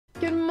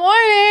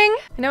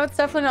I know it's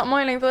definitely not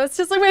morning, but it's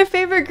just like my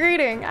favorite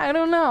greeting. I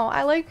don't know.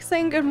 I like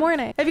saying good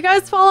morning. If you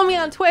guys follow me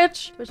on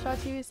Twitch,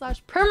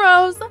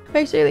 twitch.tv/Primroze,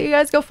 make sure that you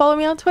guys go follow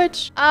me on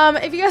Twitch.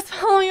 If you guys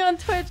follow me on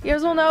Twitch, you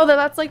guys will know that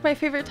that's like my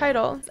favorite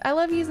title. I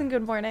love using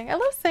good morning. I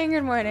love saying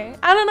good morning.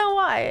 I don't know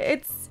why.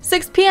 It's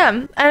 6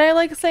 p.m. and I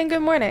like saying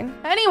good morning.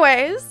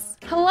 Anyways,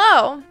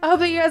 hello. I hope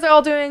that you guys are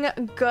all doing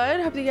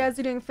good. Hope that you guys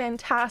are doing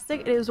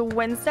fantastic. It is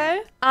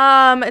Wednesday.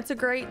 It's a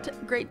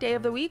great day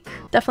of the week.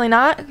 Definitely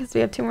not, because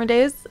we have 2 more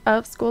days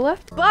of school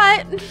left.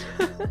 But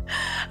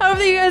I hope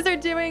that you guys are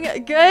doing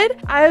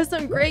good. I have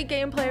some great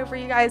gameplay for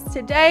you guys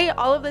today.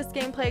 All of this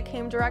gameplay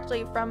came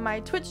directly from my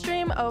Twitch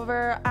stream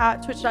over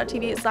at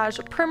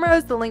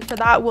twitch.tv/Primroze. The link for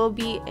that will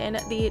be in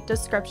the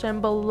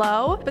description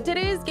below. But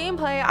today's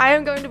gameplay, I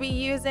am going to be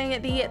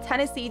using the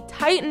Tennessee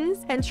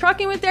Titans and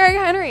trucking with Derrick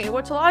Henry,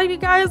 which a lot of you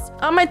guys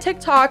on my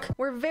TikTok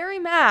were very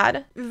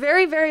mad,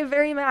 very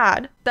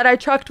mad that I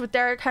trucked with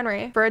Derrick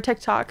Henry for a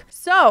TikTok.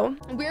 So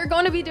we're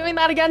going to be doing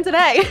that again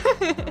today.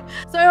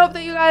 So I hope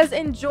that you guys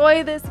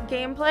enjoy this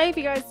gameplay. If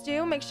you guys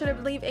do, make sure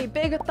to leave a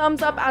big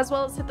thumbs up as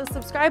well as hit the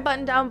subscribe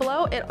button down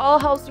below. It all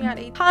helps me out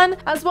a ton,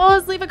 as well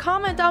as leave a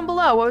comment down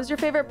below. What was your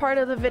favorite part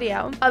of the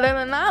video? Other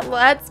than that,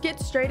 let's get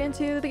straight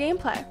into the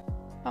gameplay.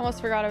 I almost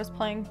forgot I was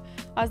playing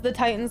as the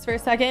Titans for a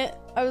second.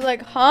 I was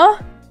like, huh?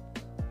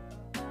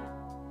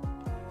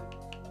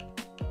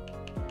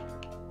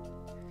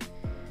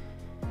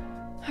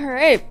 All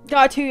right,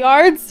 got 2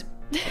 yards.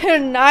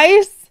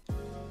 Nice.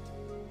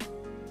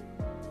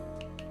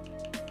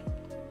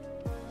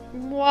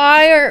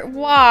 Why?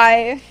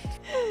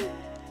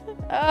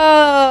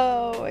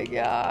 Oh my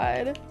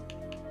god.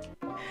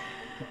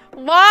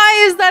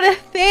 Why is that a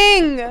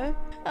thing?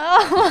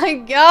 Oh my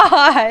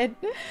god.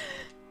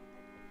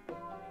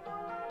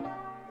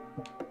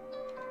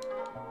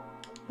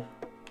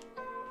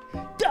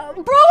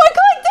 Bro, I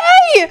clicked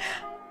A!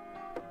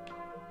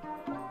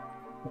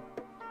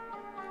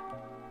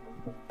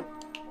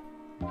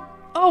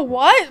 Oh,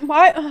 what?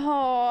 Why?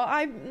 Oh,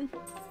 I'm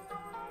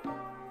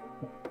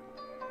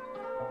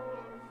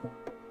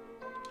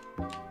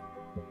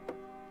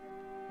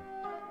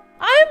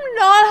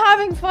not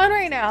having fun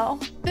right now.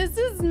 This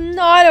is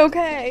not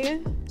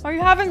okay. Are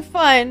you having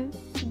fun?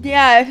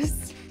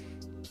 Yes.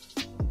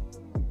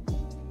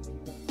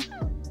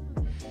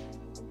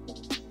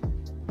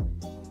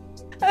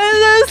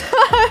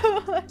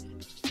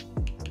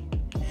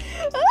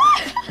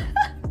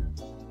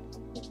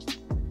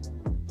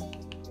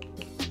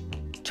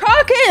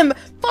 Truck him!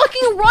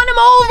 Fucking run him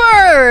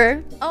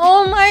over!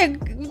 Oh my,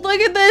 look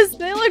at this.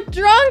 They look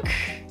drunk.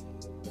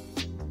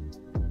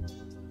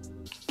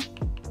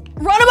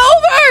 Run him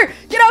over!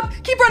 Get up,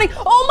 keep running.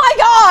 Oh my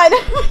god!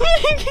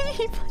 Can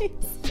you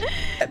please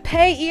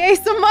pay EA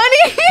some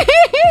money?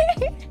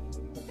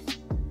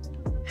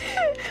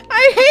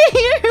 I hate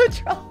you,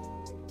 Trump.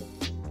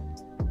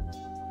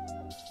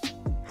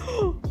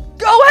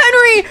 Go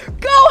Henry!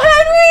 Go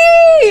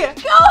Henry!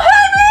 Go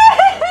Henry!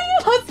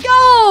 Let's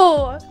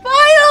go!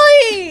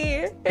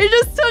 Finally! It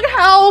just took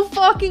how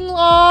fucking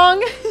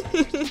long?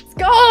 Let's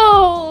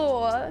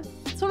go!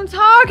 That's what I'm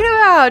talking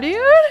about, dude.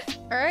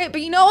 All right,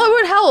 but you know what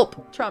would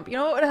help, Trump? You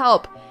know what would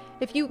help?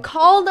 If you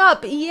called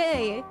up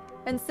EA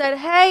and said,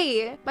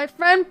 hey, my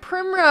friend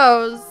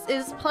Primroze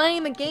is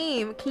playing the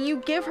game. Can you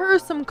give her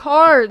some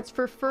cards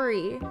for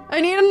free?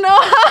 I need to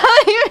know how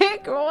you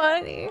make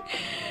money.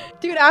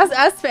 Dude, ask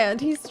S-Fan,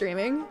 he's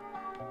streaming.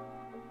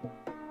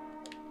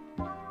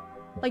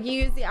 Like, you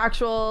use the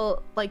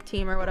actual, like,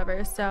 team or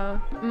whatever,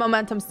 so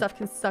momentum stuff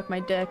can suck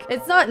my dick.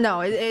 It's not, no,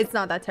 it's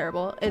not that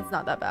terrible. It's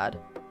not that bad.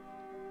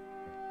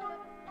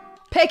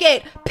 Pick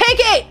it! Pick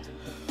it!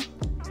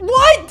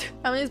 What?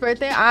 Emily's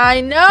birthday?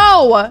 I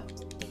know!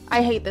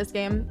 I hate this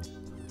game.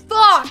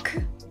 Fuck!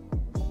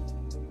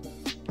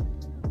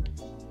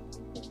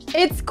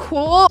 It's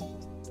cool.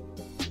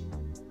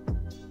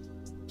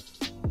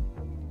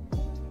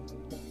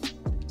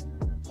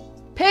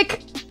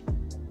 Pick!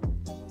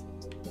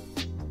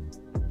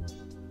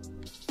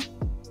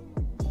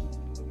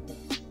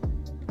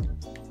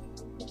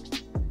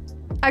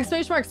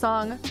 Exclamation mark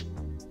song.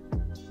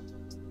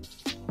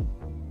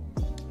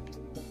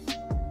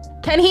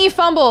 Can he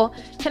fumble?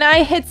 Can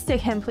I hit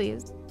stick him,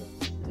 please?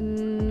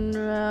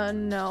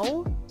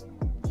 No.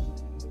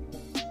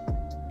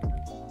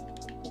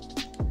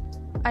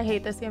 I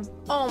hate this game.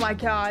 Oh my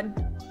god.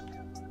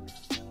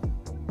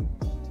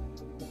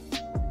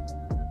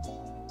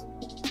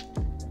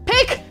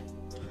 Pick!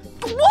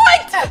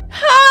 What?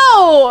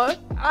 How?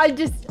 I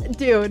just,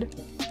 dude,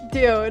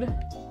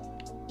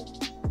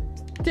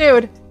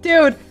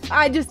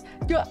 I just,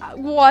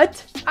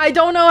 what? I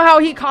don't know how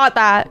he caught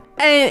that.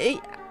 And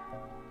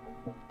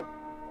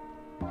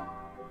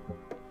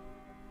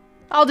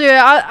I'll do it.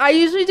 I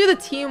usually do the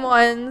team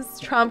ones,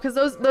 Trump, because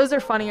those are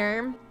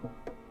funnier.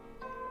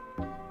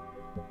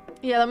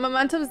 Yeah, the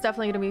momentum is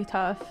definitely gonna be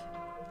tough.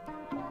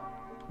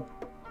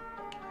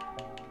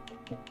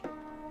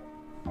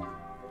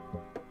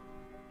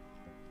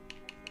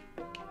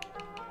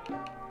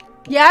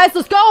 Yes,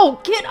 let's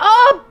go! Get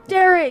up,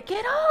 Derrick!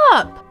 Get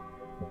up!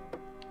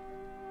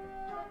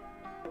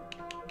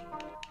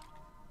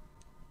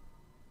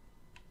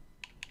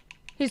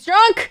 He's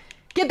drunk.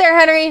 Get there,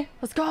 Henry.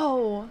 Let's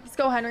go. Let's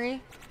go,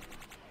 Henry.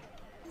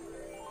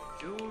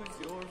 Choose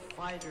your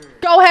fighter.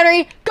 Go,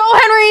 Henry. Go,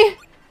 Henry.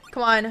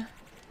 Come on.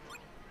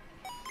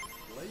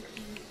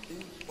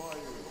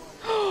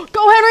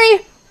 Go,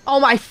 Henry.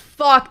 Oh my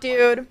fuck,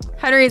 dude.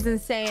 Henry's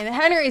insane.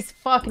 Henry's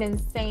fucking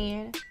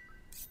insane.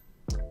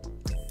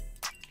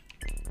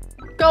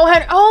 Go,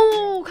 Henry.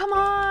 Oh, come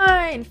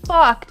on.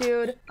 Fuck,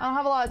 dude. I don't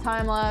have a lot of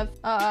time left.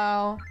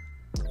 Uh-oh.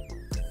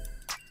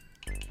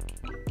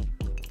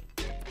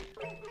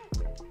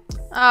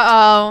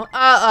 Uh-oh.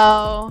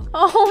 Uh-oh.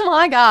 Oh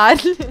my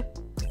god. Wait,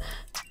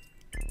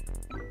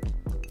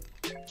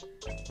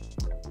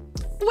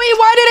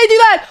 why did I do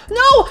that?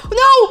 No!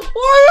 No!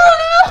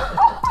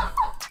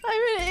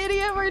 I'm an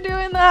idiot for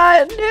doing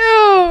that.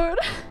 Dude.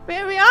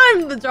 Maybe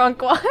I'm the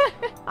drunk one.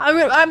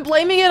 I'm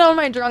blaming it on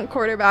my drunk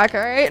quarterback,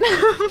 alright?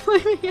 I'm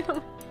blaming it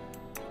on...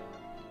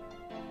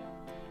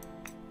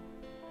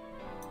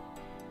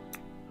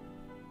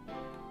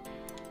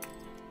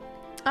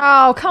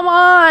 Oh, come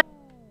on.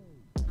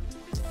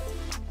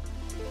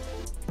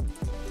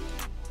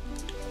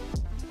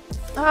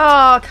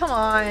 Oh, come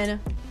on.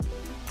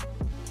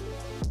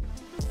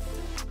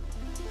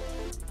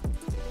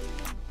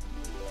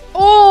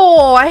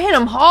 Oh, I hit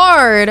him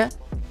hard.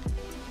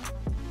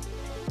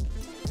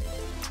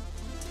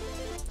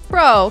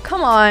 Bro,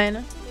 come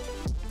on.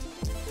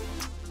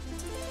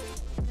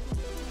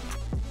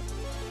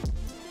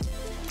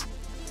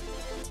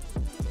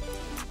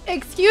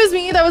 Excuse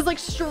me, that was like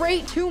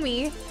straight to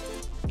me.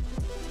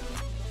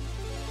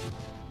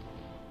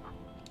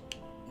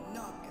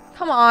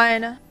 Come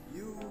on.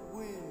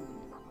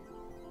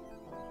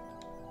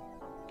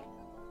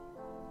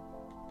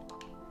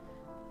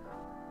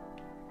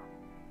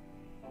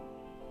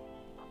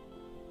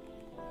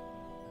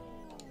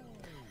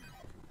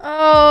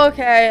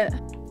 Okay.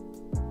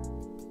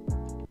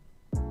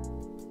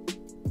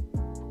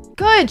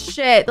 Good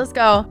shit. Let's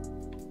go.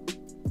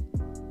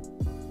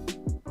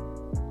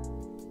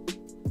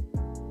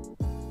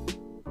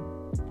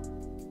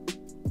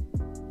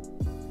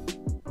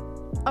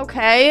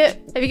 Okay.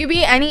 If you could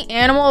be any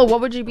animal,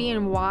 what would you be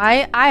and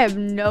why? I have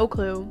no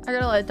clue. I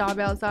gotta let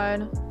Dobby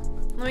outside.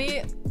 Let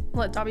me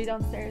let Dobby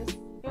downstairs.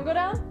 You wanna go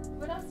down?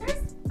 Go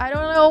downstairs? I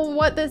don't know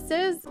what this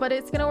is, but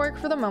it's gonna work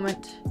for the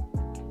moment.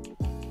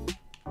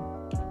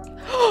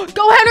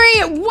 Go,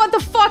 Henry! What the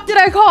fuck did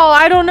I call?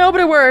 I don't know,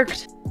 but it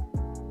worked.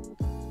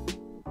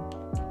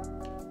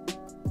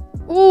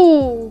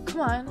 Ooh,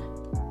 come on.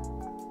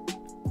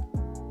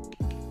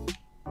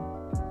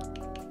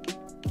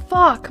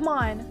 Fuck, come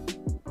on.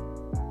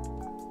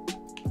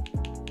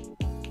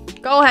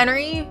 Go,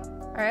 Henry.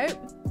 All right.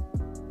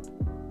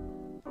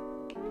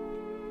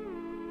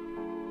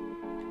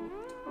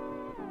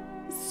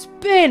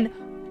 Spin.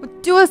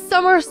 Do a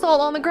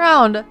somersault on the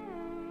ground.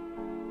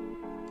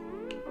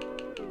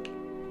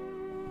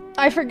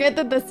 I forget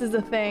that this is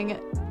a thing.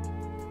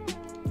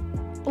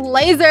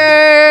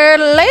 Laser!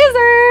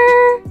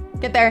 Laser!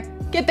 Get there.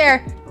 Get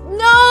there.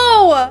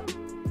 No!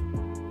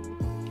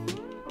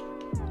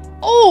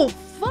 Oh,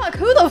 fuck.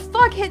 Who the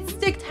fuck hit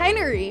stick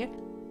Henry?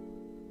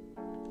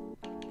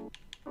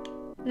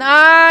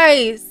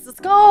 Nice. Let's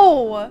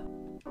go.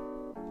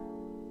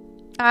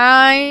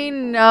 I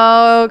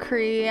know,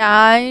 Cree.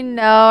 I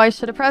know. I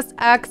should have pressed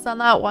X on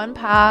that one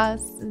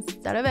pass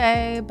instead of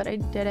A, but I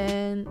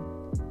didn't.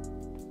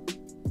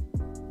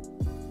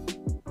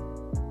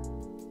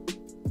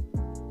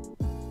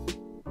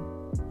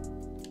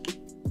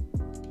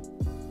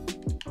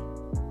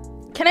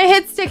 Can I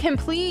hit stick him,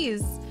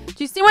 please? Do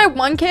you see my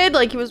one kid?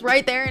 Like, he was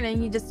right there and then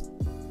he just...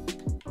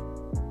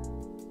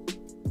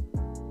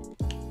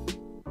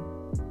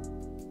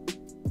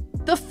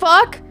 The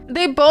fuck?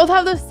 They both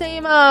have the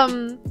same,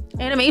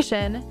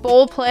 animation.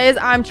 Bold plays.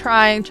 I'm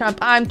trying, Trump.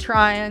 I'm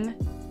trying.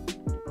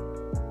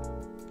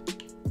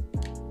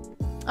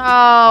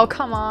 Oh,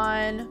 come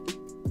on.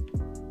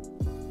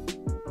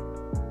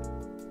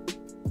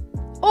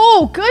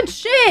 Oh, good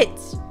shit!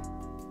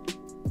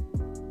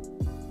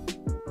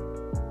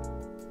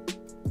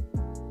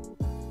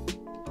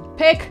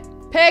 Pick,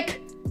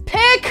 pick,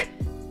 pick!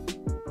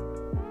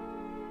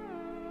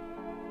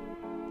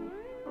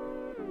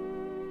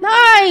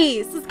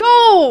 Nice! Let's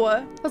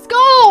go! Let's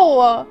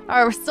go!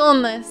 Alright, we're still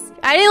in this.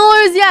 I didn't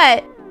lose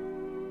yet.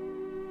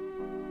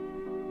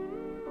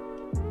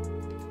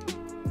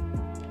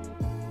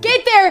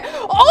 Get there!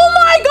 Oh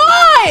my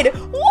god!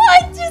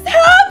 What just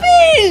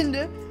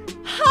happened?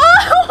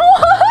 How?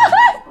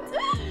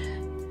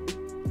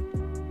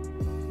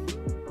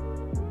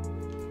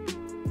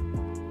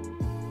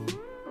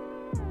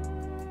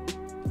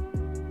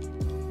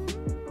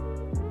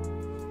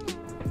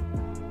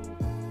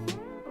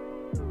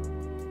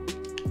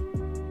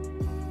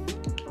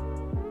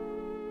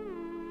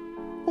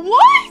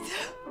 What?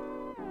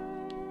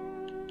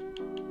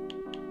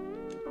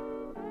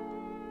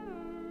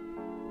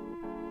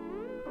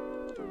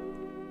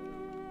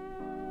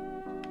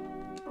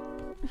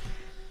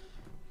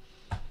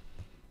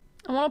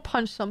 I want to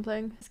punch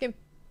something. This game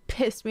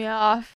pissed me off.